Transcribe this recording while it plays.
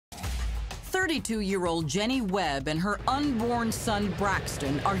32-year-old Jenny Webb and her unborn son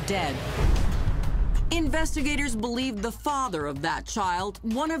Braxton are dead. Investigators believe the father of that child,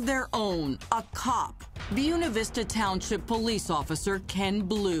 one of their own, a cop, Buena Vista Township police officer Ken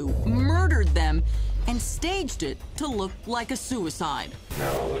Blue, murdered them and staged it to look like a suicide.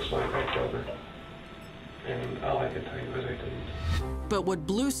 Now it looks like I killed her, and all I can tell you is I didn't. But what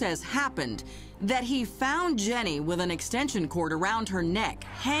Blue says happened, that he found Jenny with an extension cord around her neck,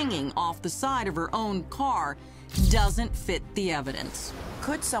 hanging off the side of her own car, doesn't fit the evidence.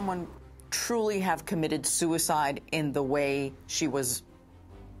 Could someone truly have committed suicide in the way she was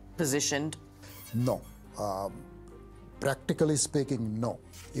positioned? No. Practically speaking, no.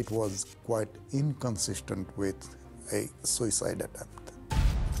 It was quite inconsistent with a suicide attempt.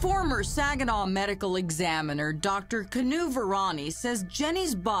 Former Saginaw medical examiner Dr. Kanu Virani says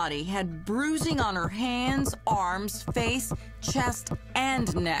Jenny's body had bruising on her hands, arms, face, chest,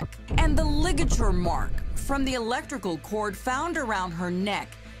 and neck. And the ligature mark from the electrical cord found around her neck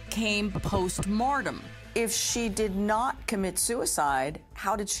came post-mortem. If she did not commit suicide,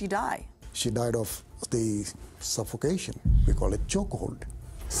 how did she die? She died of the suffocation. We call it chokehold.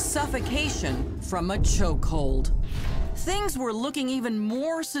 Suffocation from a chokehold. Things were looking even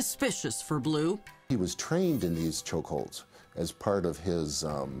more suspicious for Blue. He was trained in these chokeholds as part of his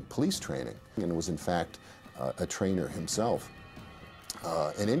police training, and was in fact a trainer himself.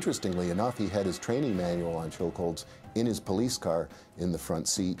 And interestingly enough, he had his training manual on chokeholds in his police car in the front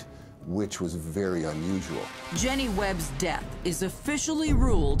seat, which was very unusual. Jenny Webb's death is officially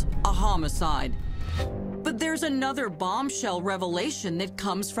ruled a homicide. But there's another bombshell revelation that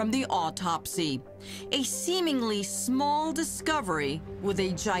comes from the autopsy. A seemingly small discovery with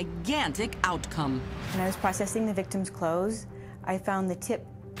a gigantic outcome. When I was processing the victim's clothes, I found the tip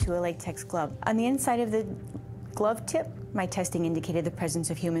to a latex glove. On the inside of the glove tip, my testing indicated the presence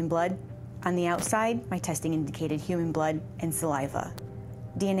of human blood. On the outside, my testing indicated human blood and saliva.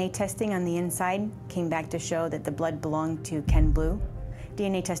 DNA testing on the inside came back to show that the blood belonged to Ken Blue.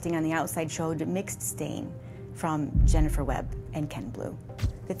 DNA testing on the outside showed a mixed stain from Jennifer Webb and Ken Blue.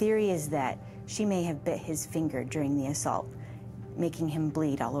 The theory is that she may have bit his finger during the assault, making him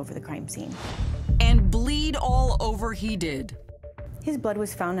bleed all over the crime scene. And bleed all over he did. His blood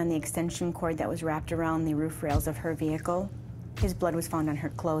was found on the extension cord that was wrapped around the roof rails of her vehicle. His blood was found on her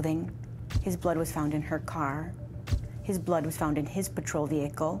clothing. His blood was found in her car. His blood was found in his patrol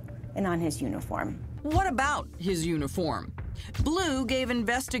vehicle and on his uniform. What about his uniform? Blue gave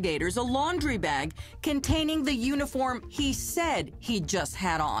investigators a laundry bag containing the uniform he said he just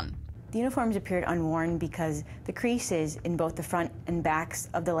had on. The uniforms appeared unworn because the creases in both the front and backs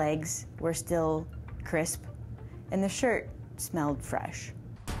of the legs were still crisp, and the shirt smelled fresh.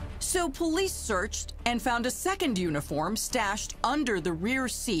 So police searched and found a second uniform stashed under the rear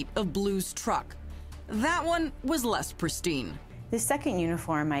seat of Blue's truck. That one was less pristine. The second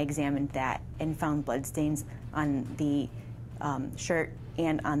uniform, I examined that and found bloodstains on the shirt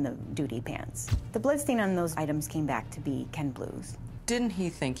and on the duty pants. The bloodstain on those items came back to be Ken Blue's. Didn't he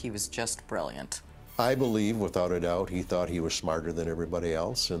think he was just brilliant? I believe, without a doubt, he thought he was smarter than everybody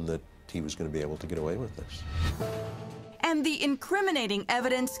else and that he was going to be able to get away with this. And the incriminating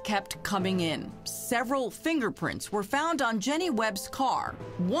evidence kept coming in. Several fingerprints were found on Jenny Webb's car,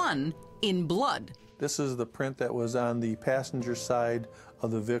 one in blood. This is the print that was on the passenger side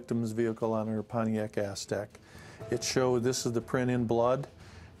of the victim's vehicle on her Pontiac Aztek. It showed this is the print in blood.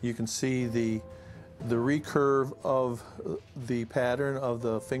 You can see the recurve of the pattern of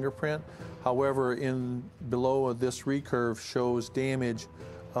the fingerprint. However, below this recurve shows damage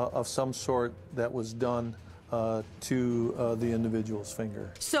of some sort that was done to the individual's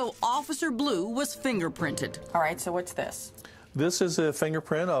finger. So Officer Blue was fingerprinted. All right, so what's this? This is a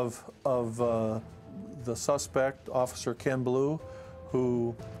fingerprint of the suspect, Officer Ken Blue,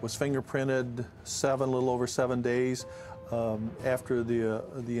 who was fingerprinted a little over 7 days after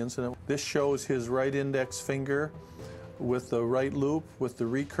the incident. This shows his right index finger with the right loop with the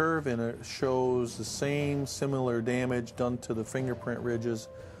recurve, and it shows the same similar damage done to the fingerprint ridges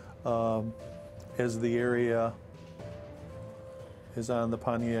as the area is on the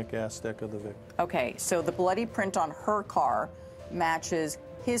Pontiac Aztek of the victim. Okay, so the bloody print on her car matches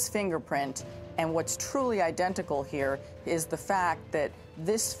his fingerprint, and what's truly identical here is the fact that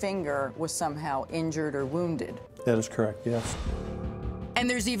this finger was somehow injured or wounded. That is correct, yes. And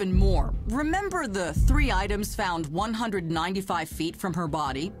there's even more. Remember the 3 items found 195 feet from her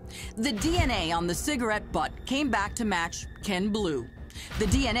body? The DNA on the cigarette butt came back to match Ken Blue. The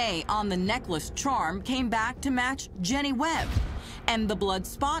DNA on the necklace charm came back to match Jenny Webb. And the blood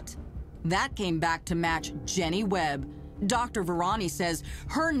spot? That came back to match Jenny Webb. Dr. Varani says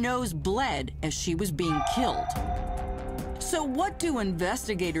her nose bled as she was being killed. So what do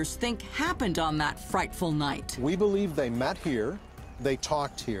investigators think happened on that frightful night? We believe they met here, they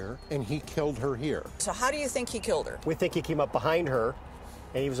talked here, and he killed her here. So how do you think he killed her? We think he came up behind her,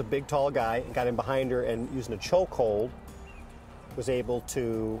 and he was a big, tall guy, and got in behind her, and using a chokehold, was able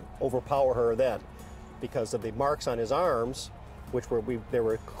to overpower her then because of the marks on his arms, there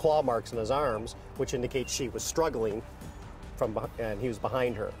were claw marks on his arms, which indicates she was struggling and he was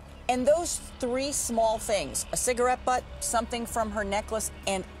behind her. And those three small things, a cigarette butt, something from her necklace,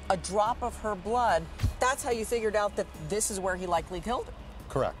 and a drop of her blood, that's how you figured out that this is where he likely killed her?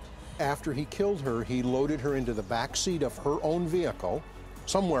 Correct. After he killed her, he loaded her into the back seat of her own vehicle,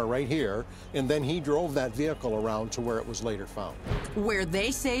 somewhere right here, and then he drove that vehicle around to where it was later found. Where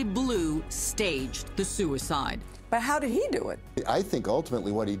they say Blue staged the suicide. But how did he do it? I think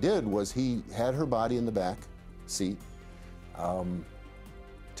ultimately what he did was he had her body in the back seat,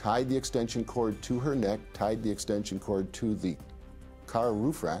 tied the extension cord to her neck, tied the extension cord to the car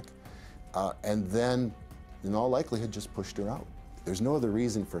roof rack, and then, in all likelihood, just pushed her out. There's no other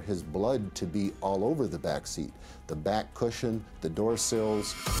reason for his blood to be all over the back seat, the back cushion, the door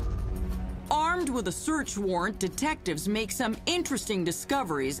sills. Armed with a search warrant, detectives make some interesting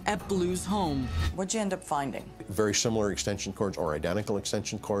discoveries at Blue's home. What'd you end up finding? Very similar extension cords, or identical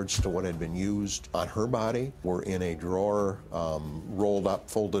extension cords to what had been used on her body, were in a drawer, rolled up,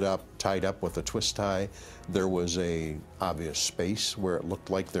 folded up, tied up with a twist tie. There was a obvious space where it looked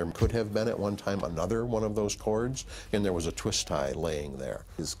like there could have been at one time another one of those cords, and there was a twist tie laying there.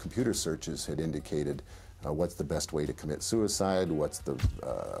 His computer searches had indicated what's the best way to commit suicide, what's the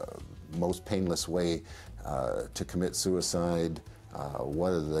most painless way to commit suicide, what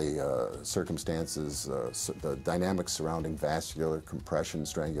are the circumstances, the dynamics surrounding vascular compression,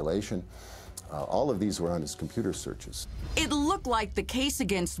 strangulation. All of these were on his computer searches. It looked like the case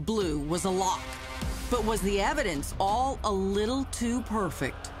against Blue was a lock, but was the evidence all a little too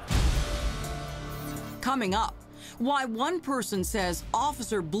perfect? Coming up, why one person says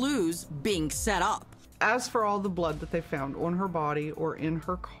Officer Blue's being set up. As for all the blood that they found on her body or in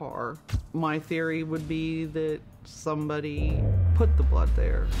her car, my theory would be that somebody put the blood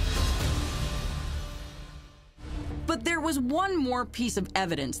there. But there was one more piece of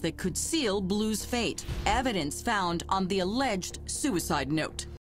evidence that could seal Blue's fate. Evidence found on the alleged suicide note.